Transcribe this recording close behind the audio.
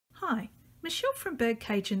Michelle from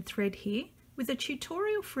Birdcage and Thread here with a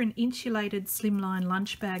tutorial for an insulated slimline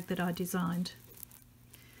lunch bag that I designed.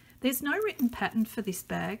 There's no written pattern for this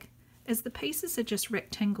bag as the pieces are just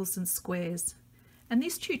rectangles and squares, and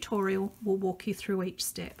this tutorial will walk you through each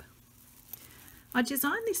step. I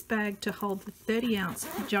designed this bag to hold the 30-ounce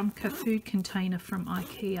Jumka food container from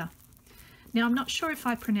IKEA. Now I'm not sure if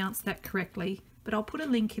I pronounced that correctly, but I'll put a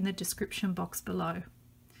link in the description box below.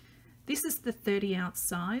 This is the 30-ounce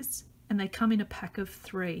size and they come in a pack of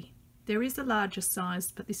 3. There is a larger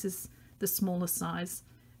size, but this is the smaller size.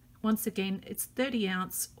 Once again, it's 30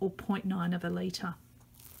 ounce or 0.9 of a litre.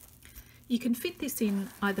 You can fit this in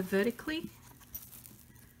either vertically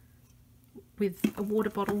with a water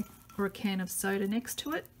bottle or a can of soda next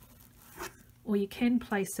to it, or you can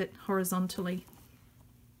place it horizontally.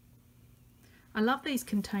 I love these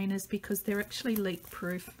containers because they're actually leak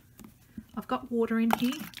proof. I've got water in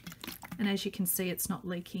here and as you can see it's not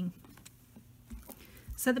leaking.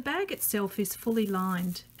 So the bag itself is fully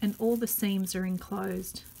lined and all the seams are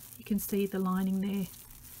enclosed. You can see the lining there.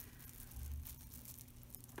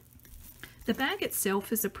 The bag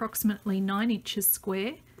itself is approximately 9 inches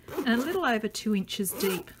square and a little over 2 inches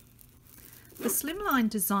deep. The Slimline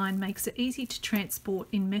design makes it easy to transport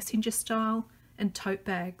in messenger style and tote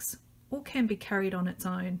bags, or can be carried on its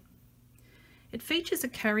own. It features a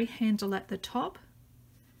carry handle at the top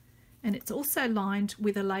and it's also lined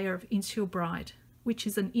with a layer of Insul-Brite, which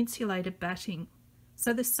is an insulated batting.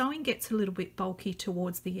 So the sewing gets a little bit bulky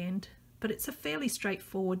towards the end, but it's a fairly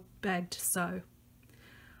straightforward bag to sew.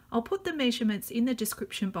 I'll put the measurements in the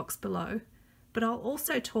description box below, but I'll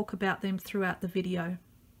also talk about them throughout the video.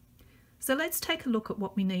 So let's take a look at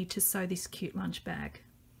what we need to sew this cute lunch bag.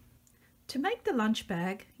 To make the lunch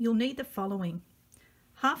bag, you'll need the following: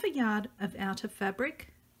 half a yard of outer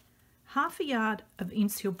fabric, half a yard of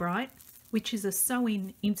Insul-Brite, which is a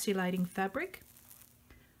sew-in insulating fabric,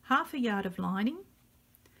 half a yard of lining,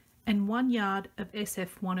 and 1 yard of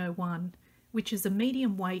SF101, which is a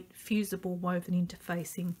medium weight fusible woven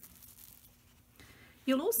interfacing.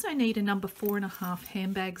 You'll also need a number 4.5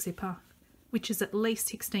 handbag zipper, which is at least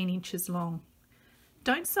 16 inches long.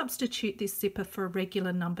 Don't substitute this zipper for a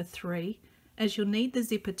regular number 3, as you'll need the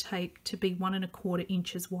zipper tape to be 1.25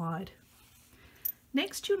 inches wide.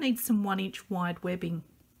 Next you'll need some 1 inch wide webbing.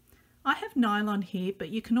 I have nylon here, but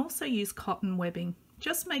you can also use cotton webbing.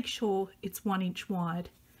 Just make sure it's 1 inch wide,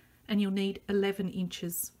 and you'll need 11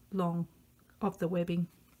 inches long of the webbing.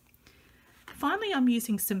 Finally, I'm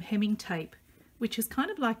using some hemming tape, which is kind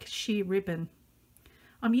of like sheer ribbon.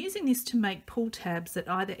 I'm using this to make pull tabs at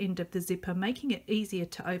either end of the zipper, making it easier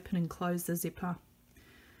to open and close the zipper.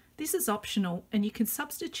 This is optional and you can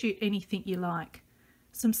substitute anything you like.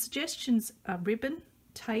 Some suggestions are ribbon,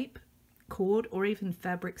 tape, cord, or even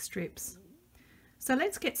fabric strips. So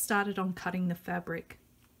let's get started on cutting the fabric.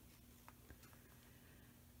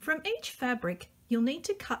 From each fabric, you'll need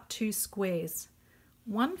to cut 2 squares,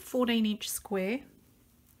 one 14-inch square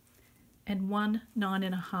and one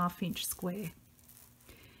 9.5-inch square.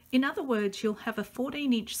 In other words, you'll have a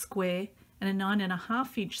 14-inch square and a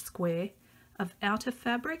 9.5-inch square of outer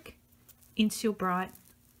fabric, Insul-Brite,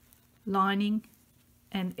 lining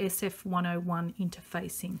and SF101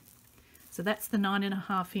 interfacing. So that's the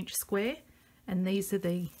 9.5-inch square and these are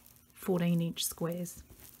the 14-inch squares.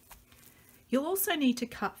 You'll also need to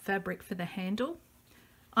cut fabric for the handle.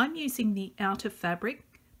 I'm using the outer fabric,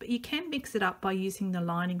 but you can mix it up by using the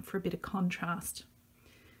lining for a bit of contrast.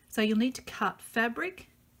 So you'll need to cut fabric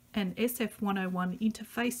and SF101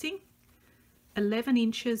 interfacing 11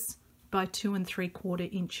 inches by 2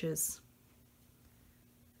 3/4 inches.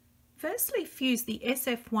 Firstly, fuse the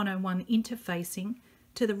SF101 interfacing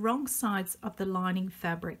to the wrong sides of the lining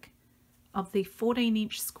fabric of the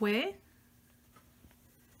 14-inch square,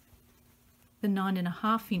 the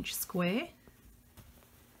 9.5-inch square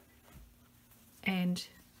and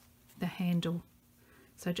the handle.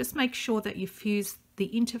 So just make sure that you fuse the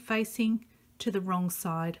interfacing to the wrong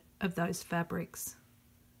side of those fabrics.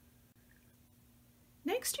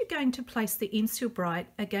 Next, you're going to place the Insul-Brite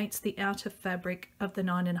against the outer fabric of the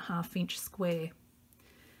 9.5-inch square.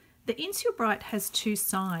 The Insul-Brite has 2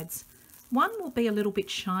 sides. One will be a little bit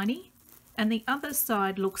shiny and the other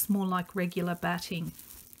side looks more like regular batting.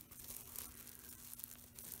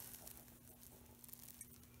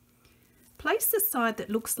 Place the side that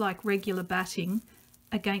looks like regular batting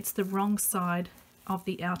against the wrong side of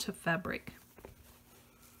the outer fabric.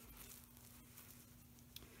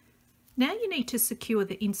 Now you need to secure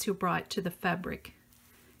the Insul-Brite to the fabric.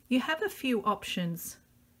 You have a few options.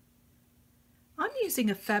 I'm using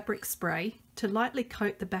a fabric spray to lightly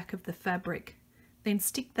coat the back of the fabric, then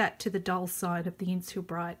stick that to the dull side of the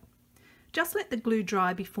Insul-Brite. Just let the glue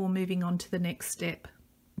dry before moving on to the next step.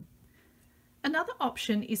 Another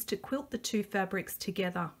option is to quilt the two fabrics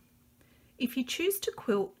together. If you choose to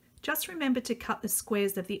quilt, just remember to cut the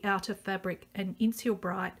squares of the outer fabric and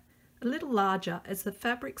Insul-Brite a little larger, as the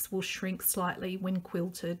fabrics will shrink slightly when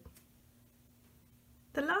quilted.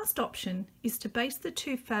 The last option is to baste the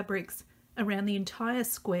two fabrics around the entire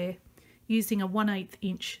square using a 1/8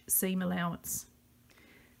 inch seam allowance.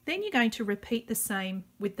 Then you're going to repeat the same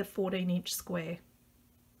with the 14-inch square.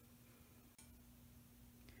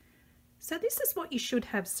 So this is what you should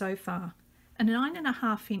have so far: a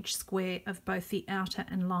 9.5 inch square of both the outer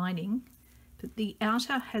and lining, but the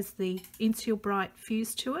outer has the Insul-Brite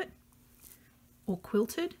fused to it or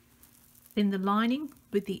quilted, then the lining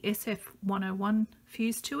with the SF 101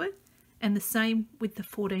 fused to it, and the same with the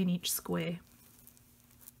 14-inch square.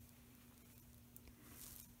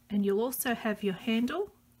 And you'll also have your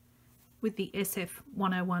handle with the SF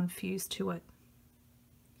 101 fused to it.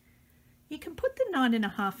 You can put the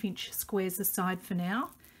 9.5 inch squares aside for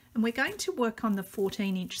now, and we're going to work on the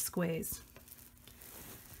 14-inch squares.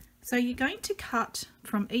 So you're going to cut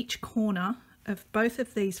from each corner of both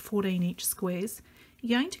of these 14-inch squares.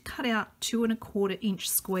 You're going to cut out 2.25 inch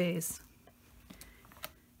squares.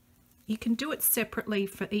 You can do it separately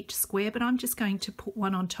for each square, but I'm just going to put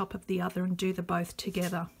one on top of the other and do the both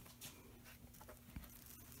together.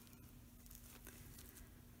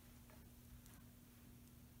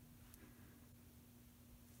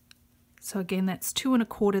 So again, that's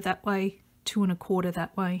 2.25 that way, 2.25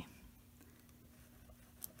 that way.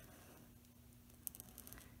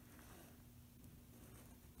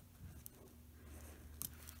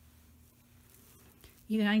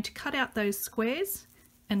 You're going to cut out those squares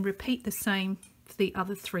and repeat the same for the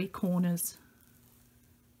other 3 corners.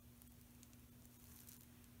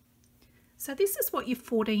 So this is what your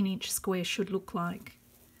 14-inch square should look like.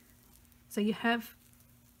 So you have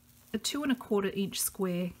a 2.25 inch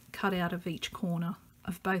square cut out of each corner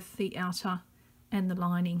of both the outer and the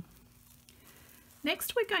lining.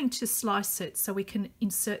 Next, we're going to slice it so we can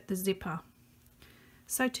insert the zipper.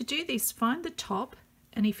 So to do this, find the top,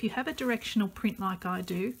 and if you have a directional print like I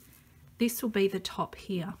do, this will be the top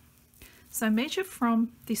here. So measure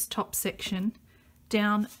from this top section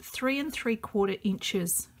down 3 3/4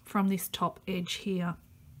 inches from this top edge here.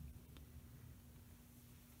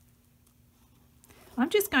 I'm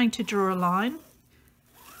just going to draw a line,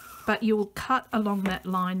 but you will cut along that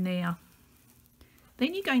line there.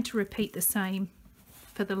 Then you're going to repeat the same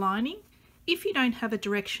for the lining. If you don't have a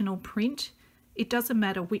directional print, it doesn't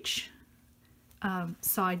matter which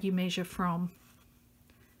side you measure from.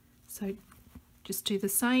 So just do the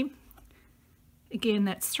same. Again,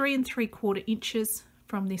 that's 3 3/4 inches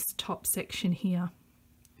from this top section here.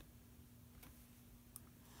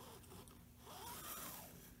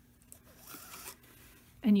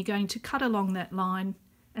 And you're going to cut along that line,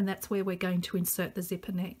 and that's where we're going to insert the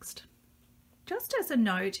zipper next. Just as a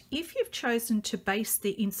note, if you've chosen to baste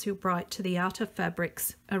the Insul-Brite to the outer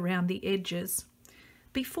fabrics around the edges,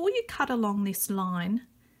 before you cut along this line,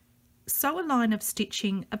 sew a line of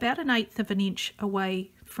stitching about 1/8 inch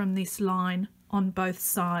away from this line on both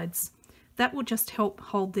sides. That will just help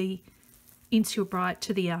hold the Insul-Brite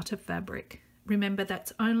to the outer fabric. Remember,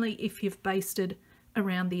 that's only if you've basted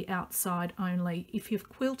around the outside only. If you've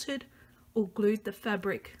quilted or glued the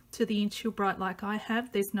fabric to the Insul-Brite like I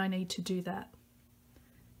have, there's no need to do that.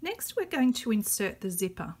 Next, we're going to insert the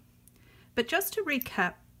zipper. But just to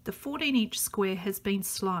recap, the 14-inch square has been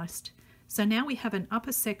sliced. So now we have an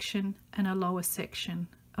upper section and a lower section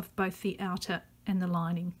of both the outer and the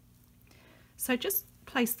lining. So just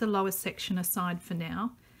place the lower section aside for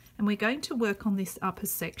now, and we're going to work on this upper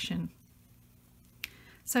section.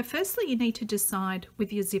 So firstly, you need to decide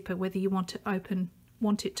with your zipper whether you want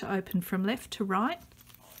it to open from left to right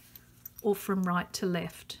or from right to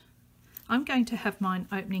left. I'm going to have mine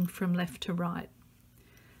opening from left to right.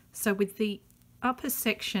 So with the upper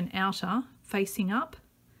section outer facing up,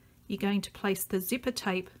 you're going to place the zipper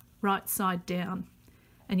tape right side down,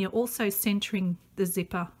 and you're also centering the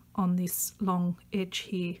zipper on this long edge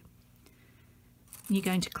here. You're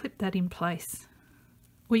going to clip that in place,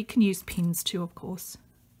 or you can use pins too, of course.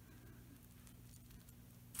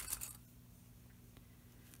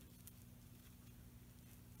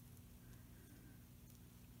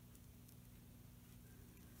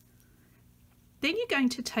 Then you're going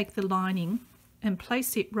to take the lining and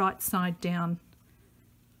place it right side down,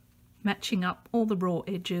 matching up all the raw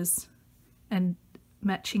edges and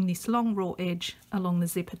matching this long raw edge along the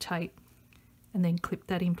zipper tape, and then clip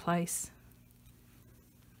that in place.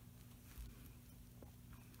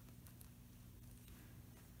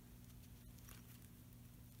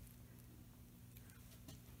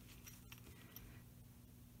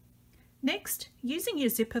 Next, using your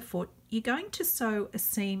zipper foot, you're going to sew a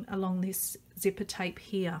seam along this zipper tape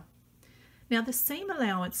here. Now the seam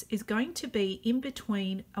allowance is going to be in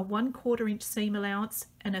between a 1/4 inch seam allowance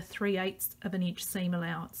and a 3/8 of an inch seam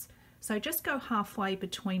allowance. So just go halfway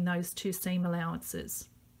between those two seam allowances.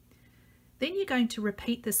 Then you're going to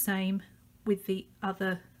repeat the same with the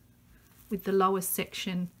lower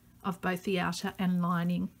section of both the outer and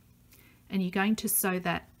lining. And you're going to sew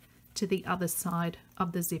that to the other side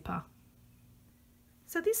of the zipper.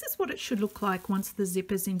 So this is what it should look like once the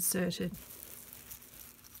zipper's inserted.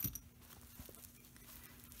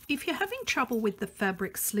 If you're having trouble with the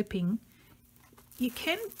fabric slipping, you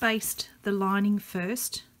can baste the lining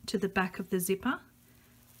first to the back of the zipper,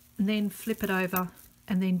 and then flip it over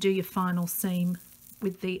and then do your final seam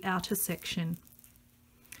with the outer section.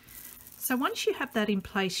 So once you have that in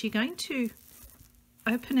place, you're going to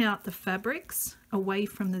open out the fabrics away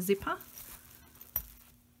from the zipper.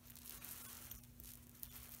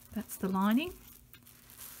 That's the lining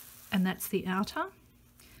and that's the outer.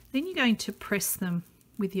 Then you're going to press them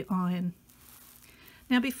with your iron.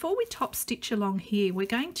 Now before we top stitch along here, we're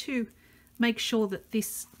going to make sure that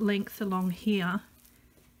this length along here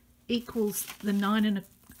equals the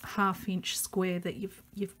 9.5 inch square that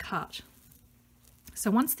you've cut.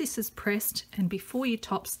 So once this is pressed and before you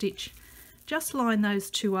top stitch, just line those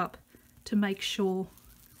two up to make sure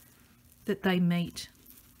that they meet.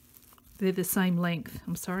 They're the same length,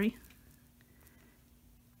 I'm sorry.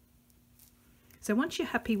 So once you're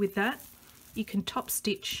happy with that, you can top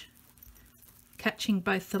stitch, catching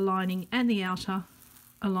both the lining and the outer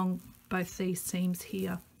along both these seams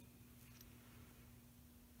here.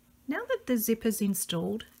 Now that the zipper's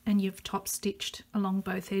installed and you've top stitched along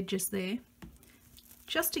both edges there,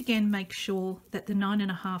 just again make sure that the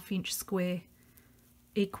 9.5 inch square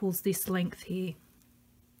equals this length here.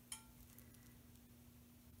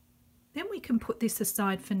 Then we can put this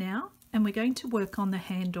aside for now and we're going to work on the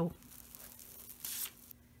handle.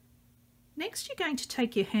 Next you're going to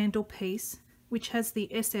take your handle piece, which has the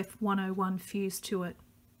SF101 fuse to it.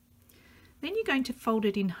 Then you're going to fold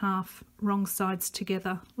it in half, wrong sides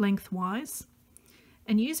together lengthwise,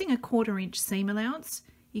 and using a 1/4 inch seam allowance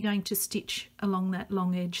you're going to stitch along that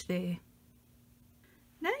long edge there.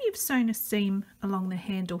 Now you've sewn a seam along the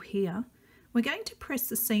handle here, we're going to press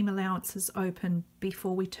the seam allowances open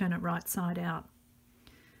before we turn it right side out.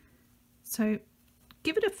 So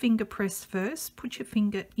give it a finger press first, put your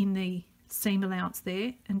finger in the seam allowance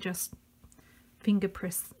there and just finger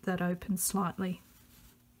press that open slightly.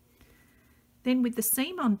 Then with the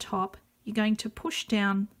seam on top, you're going to push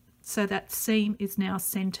down so that seam is now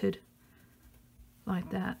centered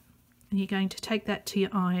like that. And you're going to take that to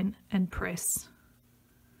your iron and press.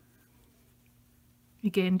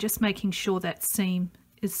 Again, just making sure that seam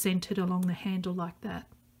is centered along the handle like that.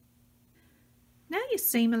 Now your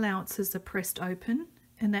seam allowances are pressed open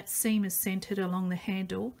and that seam is centered along the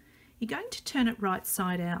handle, you're going to turn it right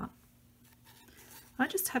side out. I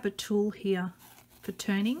just have a tool here for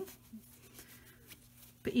turning,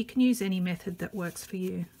 but you can use any method that works for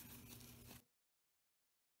you.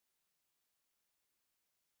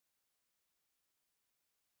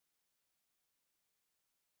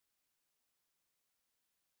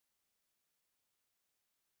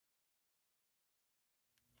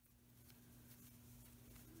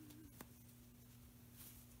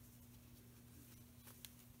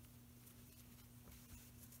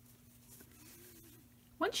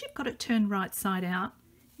 Once you've got it turned right side out,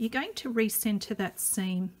 you're going to recenter that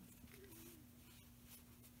seam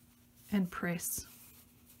and press.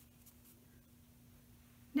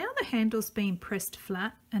 Now the handle's been pressed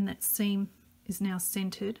flat and that seam is now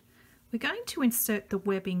centered, we're going to insert the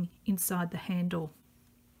webbing inside the handle.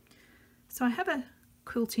 So I have a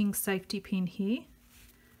quilting safety pin here.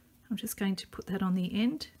 I'm just going to put that on the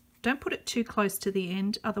end. Don't put it too close to the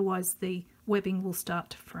end, otherwise the webbing will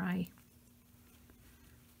start to fray.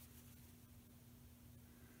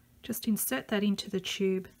 Just insert that into the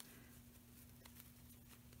tube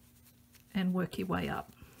and work your way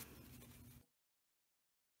up.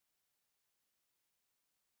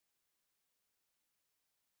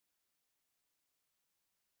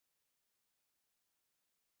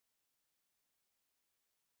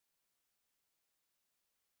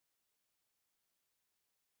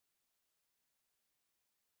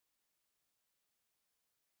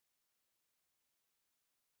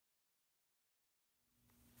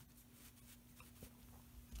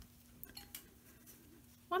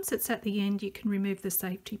 Once it's at the end, you can remove the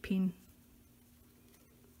safety pin.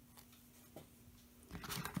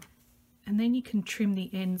 And then you can trim the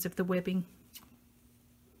ends of the webbing.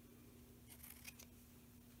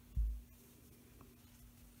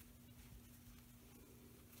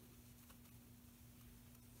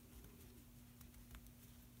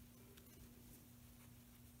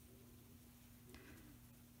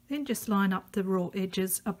 Then just line up the raw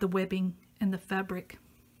edges of the webbing and the fabric.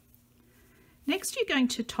 Next you're going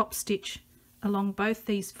to top stitch along both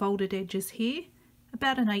these folded edges here,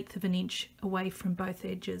 about 1/8 of an inch away from both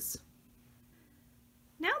edges.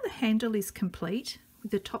 Now the handle is complete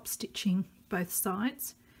with the top stitching both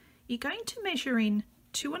sides. You're going to measure in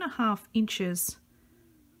 2.5 inches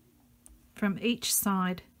from each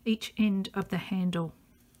side, each end of the handle.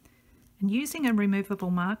 And using a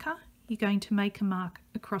removable marker, you're going to make a mark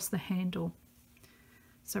across the handle.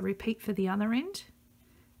 So repeat for the other end.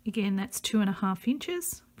 Again, that's 2.5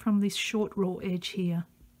 inches from this short raw edge here.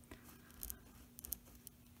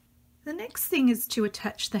 The next thing is to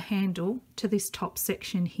attach the handle to this top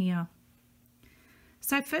section here.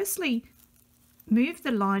 So firstly, move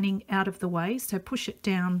the lining out of the way, so push it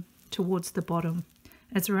down towards the bottom,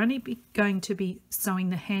 as we're only going to be sewing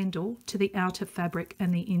the handle to the outer fabric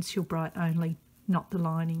and the Insul-Brite only, not the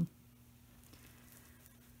lining.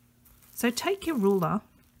 So take your ruler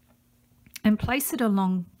and place it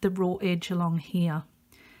along the raw edge along here.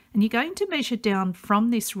 And you're going to measure down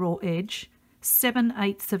from this raw edge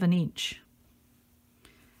 7/8 of an inch.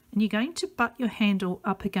 And you're going to butt your handle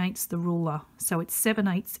up against the ruler, so it's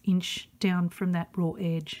 7/8 inch down from that raw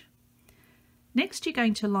edge. Next you're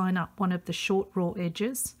going to line up one of the short raw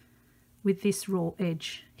edges with this raw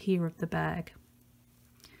edge here of the bag.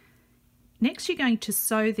 Next you're going to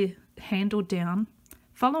sew the handle down,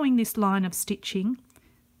 following this line of stitching,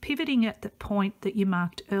 pivoting at the point that you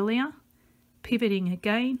marked earlier, pivoting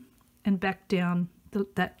again and back down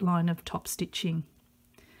that line of top stitching.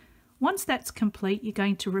 Once that's complete, you're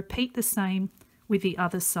going to repeat the same with the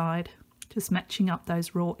other side, just matching up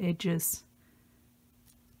those raw edges.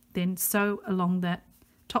 Then sew along that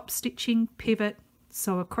top stitching, pivot,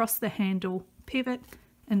 sew across the handle, pivot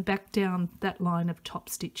and back down that line of top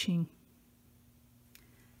stitching.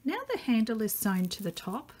 Now the handle is sewn to the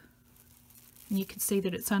top, and you can see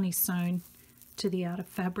that it's only sewn to the outer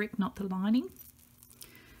fabric, not the lining.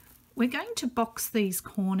 We're going to box these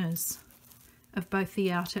corners of both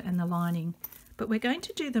the outer and the lining, but we're going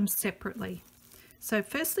to do them separately. So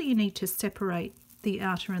firstly you need to separate the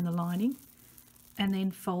outer and the lining and then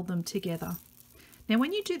fold them together. Now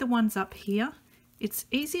when you do the ones up here, it's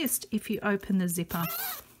easiest if you open the zipper.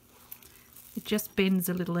 It just bends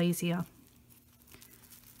a little easier.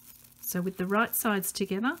 So with the right sides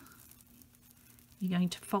together, you're going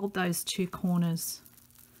to fold those two corners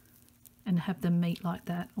and have them meet like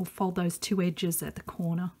that, or fold those two edges at the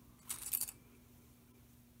corner.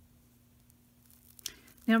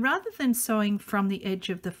 Now rather than sewing from the edge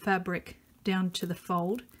of the fabric down to the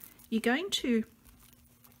fold, you're going to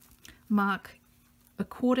mark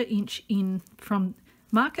 1/4 inch in from,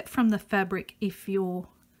 mark it from the fabric if your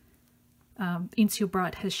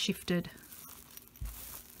Insul-Brite has shifted.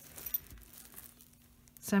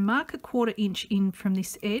 So mark 1/4 inch in from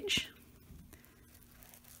this edge.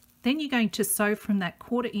 Then you're going to sew from that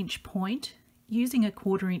 1/4 inch point using a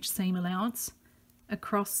 1/4 inch seam allowance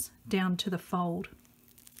across down to the fold.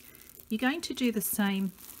 You're going to do the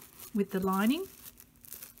same with the lining.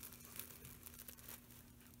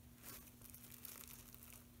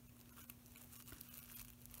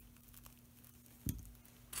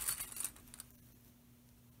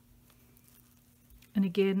 And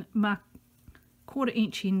again, mark 1/4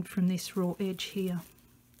 inch in from this raw edge here.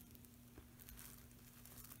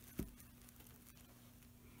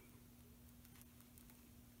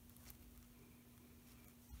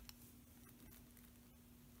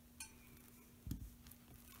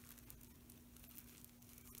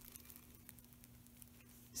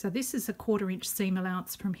 So this is a 1/4 inch seam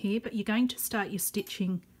allowance from here, but you're going to start your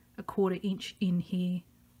stitching 1/4 inch in here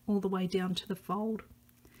all the way down to the fold.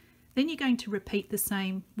 Then you're going to repeat the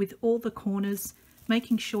same with all the corners,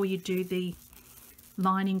 making sure you do the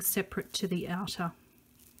lining separate to the outer.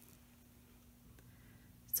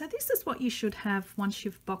 So this is what you should have once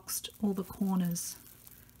you've boxed all the corners.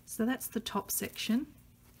 So that's the top section,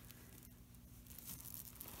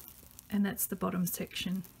 and that's the bottom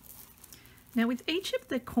section. Now with each of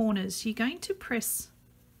the corners, you're going to press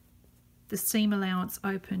the seam allowance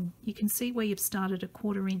open. You can see where you've started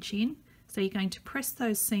 1/4 inch in. So you're going to press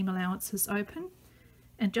those seam allowances open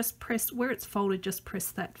and just press, where it's folded, just press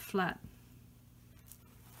that flat.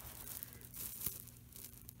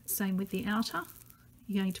 Same with the outer.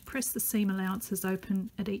 You're going to press the seam allowances open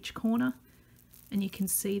at each corner, and you can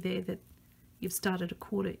see there that you've started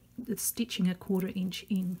stitching 1/4 inch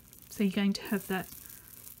in. So you're going to have that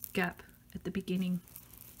gap at the beginning.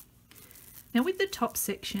 Now with the top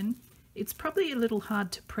section, it's probably a little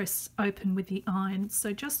hard to press open with the iron,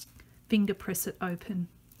 so just finger press it open.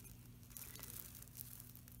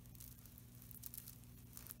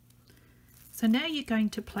 So now you're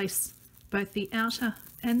going to place both the outer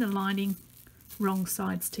and the lining wrong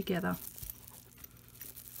sides together.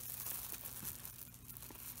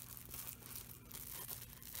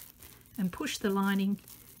 And push the lining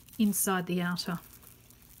inside the outer.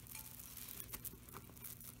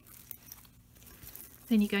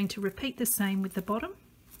 Then you're going to repeat the same with the bottom.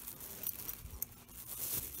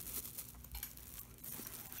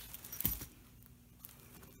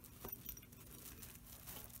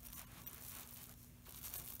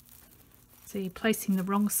 So you're placing the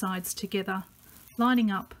wrong sides together,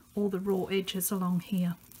 lining up all the raw edges along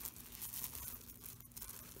here.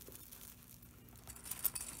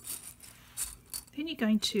 Then you're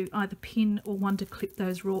going to either pin or wonder clip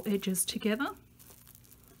those raw edges together.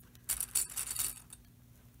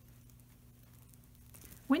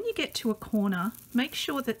 When you get to a corner, make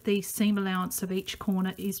sure that the seam allowance of each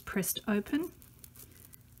corner is pressed open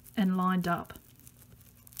and lined up.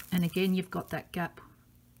 And again, you've got that gap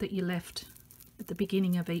that you left at the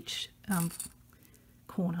beginning of each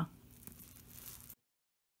corner.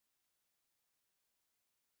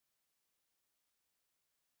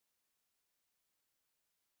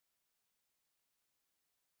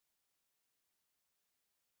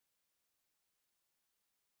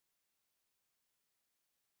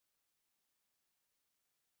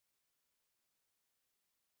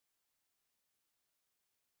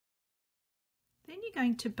 Then you're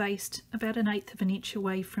going to baste about 1/8 of an inch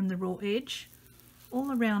away from the raw edge,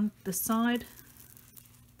 all around the side,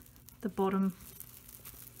 the bottom,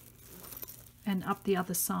 and up the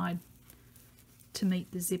other side to meet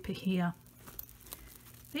the zipper here.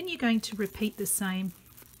 Then you're going to repeat the same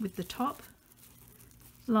with the top,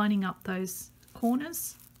 lining up those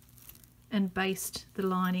corners and baste the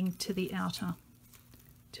lining to the outer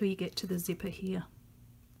till you get to the zipper here.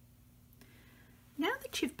 Now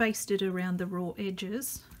that you've basted around the raw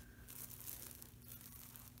edges,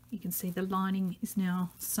 you can see the lining is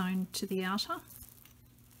now sewn to the outer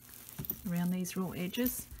around these raw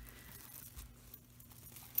edges.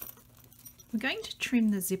 We're going to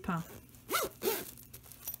trim the zipper.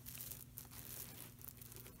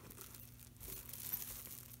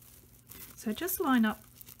 So just line up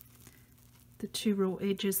the two raw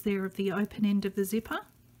edges there of the open end of the zipper.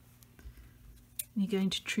 And you're going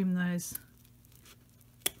to trim those.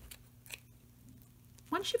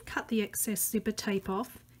 Once you've cut the excess zipper tape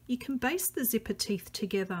off, you can baste the zipper teeth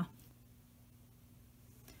together.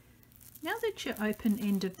 Now that your open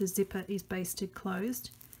end of the zipper is basted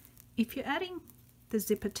closed, if you're adding the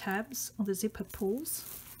zipper tabs or the zipper pulls,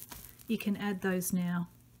 you can add those now.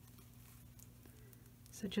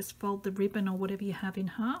 So just fold the ribbon or whatever you have in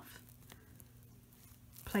half,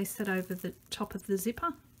 place that over the top of the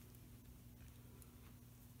zipper,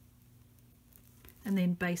 and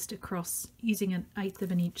then baste across using 1/8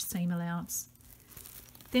 of an inch seam allowance.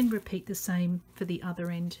 Then repeat the same for the other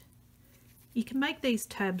end. You can make these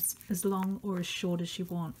tabs as long or as short as you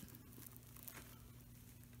want.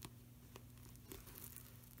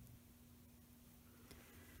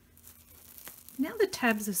 Now the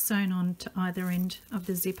tabs are sewn on to either end of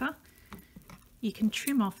the zipper, you can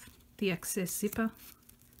trim off the excess zipper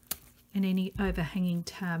and any overhanging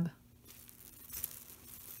tab.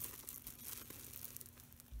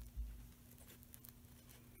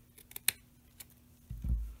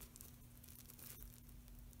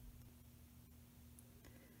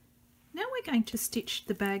 Now we're going to stitch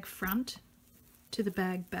the bag front to the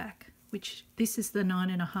bag back, which this is the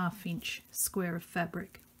 9.5 inch square of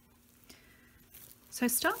fabric. So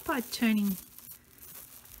start by turning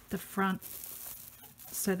the front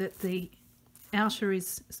so that the outer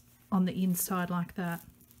is on the inside like that.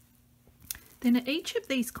 Then at each of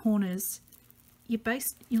these corners,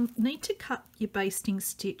 you'll need to cut your basting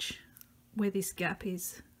stitch where this gap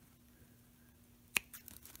is,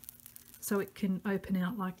 so it can open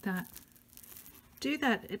out like that. Do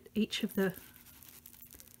that at each of the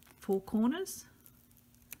 4 corners.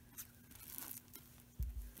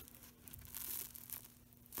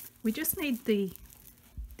 We just need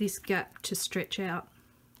this gap to stretch out.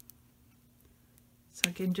 So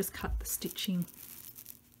again, just cut the stitching.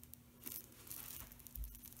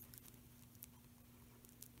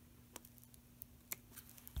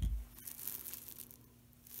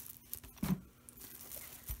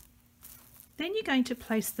 Then you're going to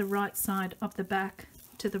place the right side of the back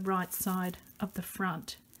to the right side of the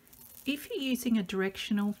front. If you're using a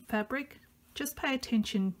directional fabric, just pay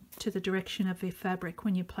attention to the direction of your fabric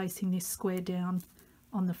when you're placing this square down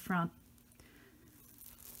on the front.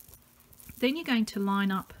 Then you're going to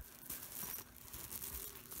line up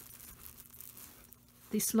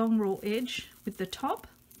this long raw edge with the top,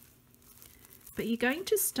 but you're going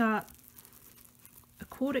to start a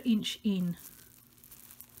 1/4 inch in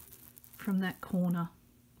from that corner,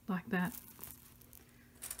 like that.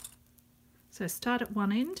 So start at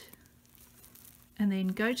one end and then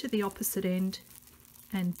go to the opposite end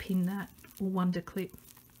and pin that, or wonder clip.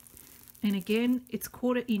 And again, it's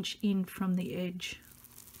 1/4 inch in from the edge.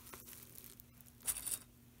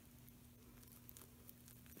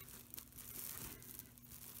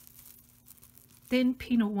 Then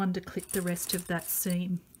pin or wonder clip the rest of that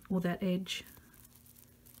seam or that edge.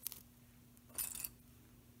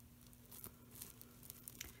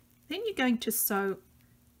 Then you're going to sew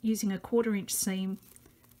using a 1/4 inch seam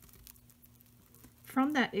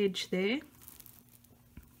from that edge there,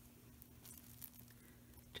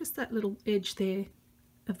 just that little edge there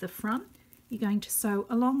of the front. You're going to sew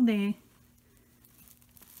along there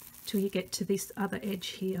till you get to this other edge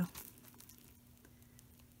here.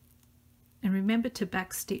 And remember to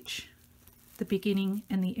back stitch the beginning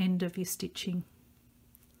and the end of your stitching.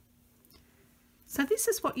 So this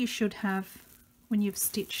is what you should have when you've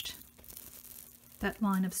stitched that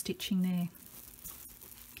line of stitching there.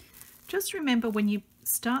 Just remember when you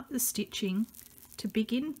start the stitching to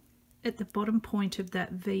begin at the bottom point of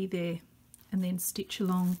that V there and then stitch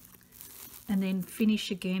along and then finish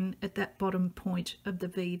again at that bottom point of the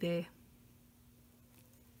V there.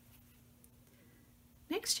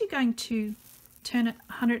 Next you're going to turn it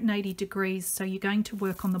 180 degrees, so you're going to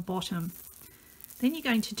work on the bottom. Then you're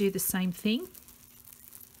going to do the same thing.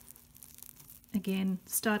 Again,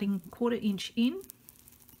 starting 1/4 inch in,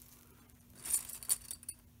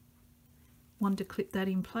 wonder clip that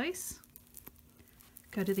in place,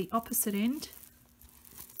 go to the opposite end,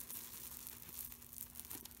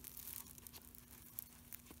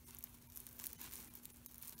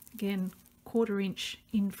 again 1/4 inch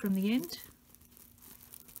in from the end,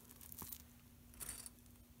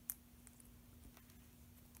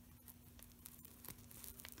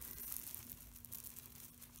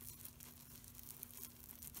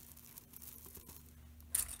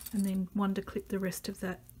 and then wonder clip the rest of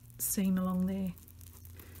that seam along there.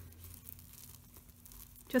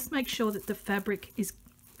 Just make sure that the fabric is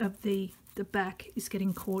of the back is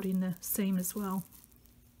getting caught in the seam as well.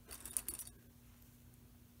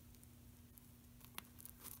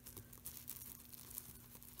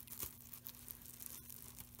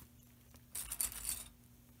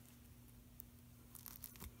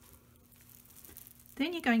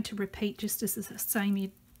 Then you're going to repeat just as the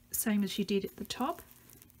same as you did at the top.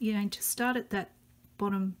 You're going to start at that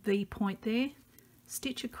bottom V point there,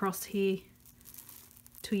 stitch across here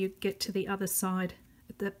till you get to the other side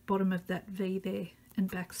at the bottom of that V there and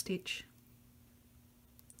back stitch.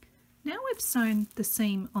 Now we've sewn the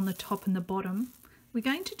seam on the top and the bottom, we're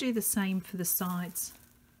going to do the same for the sides.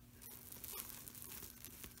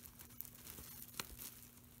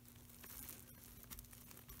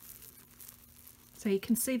 So you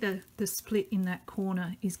can see the split in that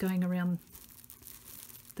corner is going around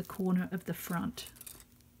the corner of the front.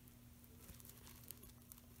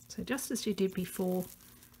 So just as you did before,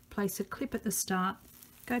 place a clip at the start,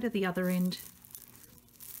 go to the other end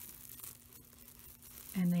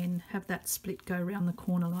and then have that split go around the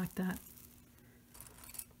corner like that.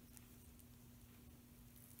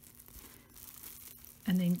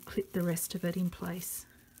 And then clip the rest of it in place.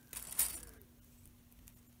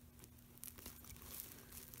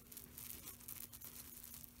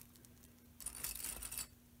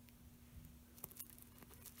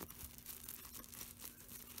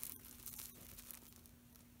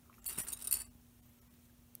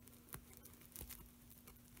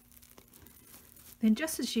 Then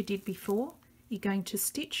just as you did before, you're going to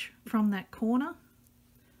stitch from that corner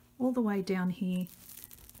all the way down here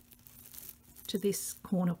to this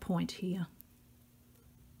corner point here.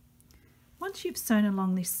 Once you've sewn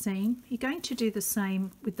along this seam, you're going to do the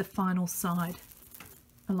same with the final side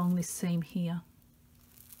along this seam here.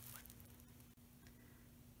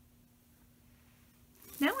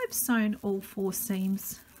 Now we've sewn all 4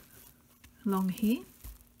 seams along here,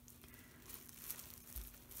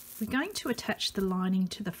 we're going to attach the lining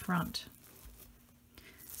to the front.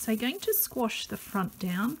 So you're going to squash the front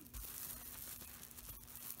down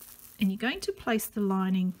and you're going to place the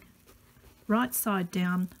lining right side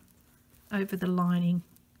down over the lining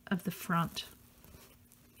of the front.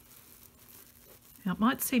 Now it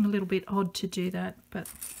might seem a little bit odd to do that, but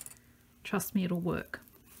trust me, it'll work.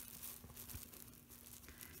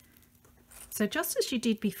 So just as you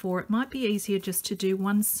did before, it might be easier just to do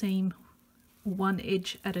one seam or one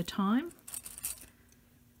edge at a time.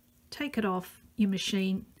 Take it off your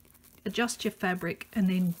machine, adjust your fabric and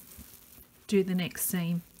then do the next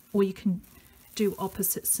seam, or you can do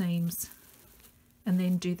opposite seams and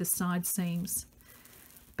then do the side seams.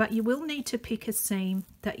 but you will need to pick a seam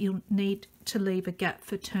that you'll need to leave a gap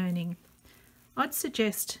for turning. I'd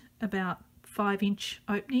suggest about 5-inch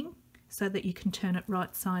opening so that you can turn it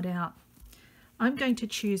right side out. I'm going to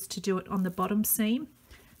choose to do it on the bottom seam,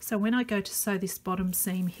 so when I go to sew this bottom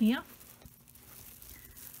seam here,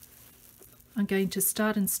 I'm going to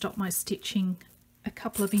start and stop my stitching a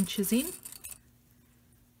couple of inches in,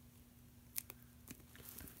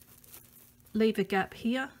 leave a gap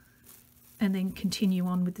here, and then continue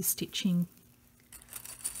on with the stitching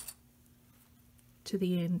to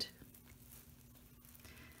the end.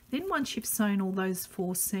 Then once you've sewn all those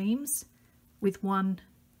 4 seams, with one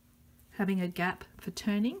having a gap for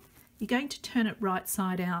turning, you're going to turn it right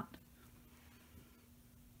side out.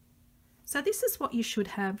 So this is what you should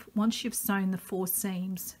have once you've sewn the 4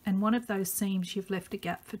 seams, and one of those seams you've left a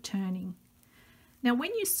gap for turning. Now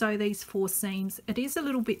when you sew these 4 seams, it is a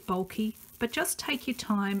little bit bulky, but just take your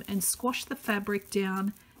time and squash the fabric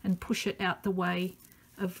down and push it out the way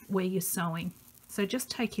of where you're sewing. So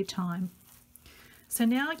just take your time. So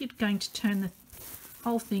now you're going to turn the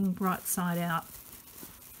whole thing right side out.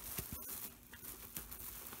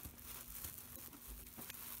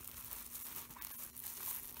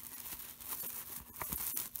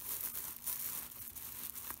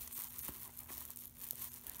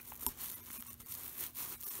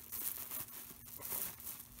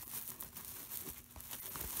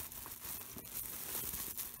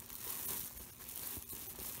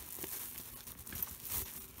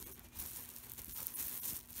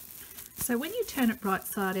 So when you turn it right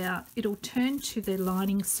side out, it'll turn to the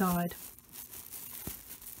lining side.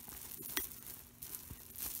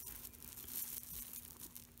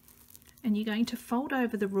 And you're going to fold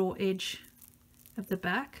over the raw edge of the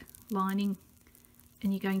back lining,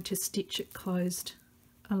 and you're going to stitch it closed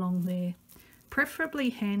along there.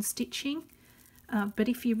 Preferably hand stitching, but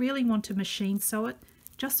if you really want to machine sew it,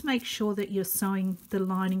 just make sure that you're sewing the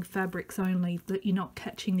lining fabrics only, that you're not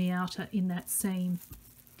catching the outer in that seam.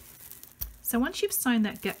 So once you've sewn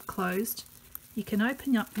that gap closed, you can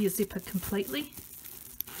open up your zipper completely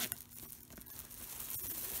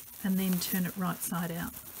and then turn it right side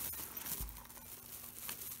out.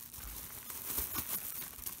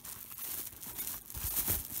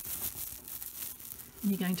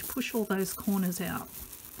 And you're going to push all those corners out.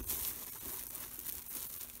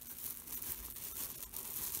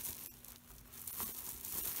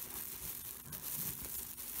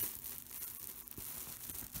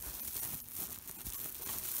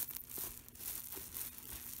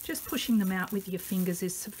 Just pushing them out with your fingers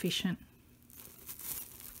is sufficient.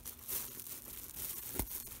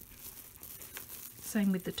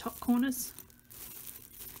 Same with the top corners.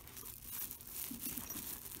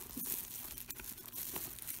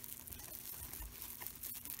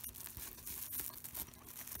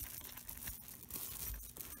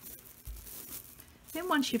 Then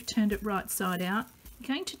once you've turned it right side out, you're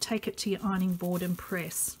going to take it to your ironing board and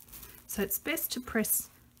press. So it's best to press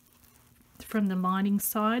from the lining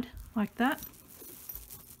side like that,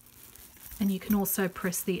 and you can also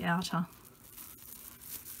press the outer.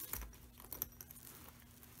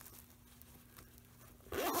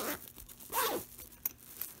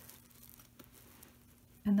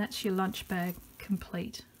 And that's your lunch bag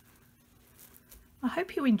complete. I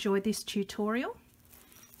hope you enjoyed this tutorial,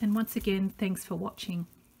 and once again, thanks for watching.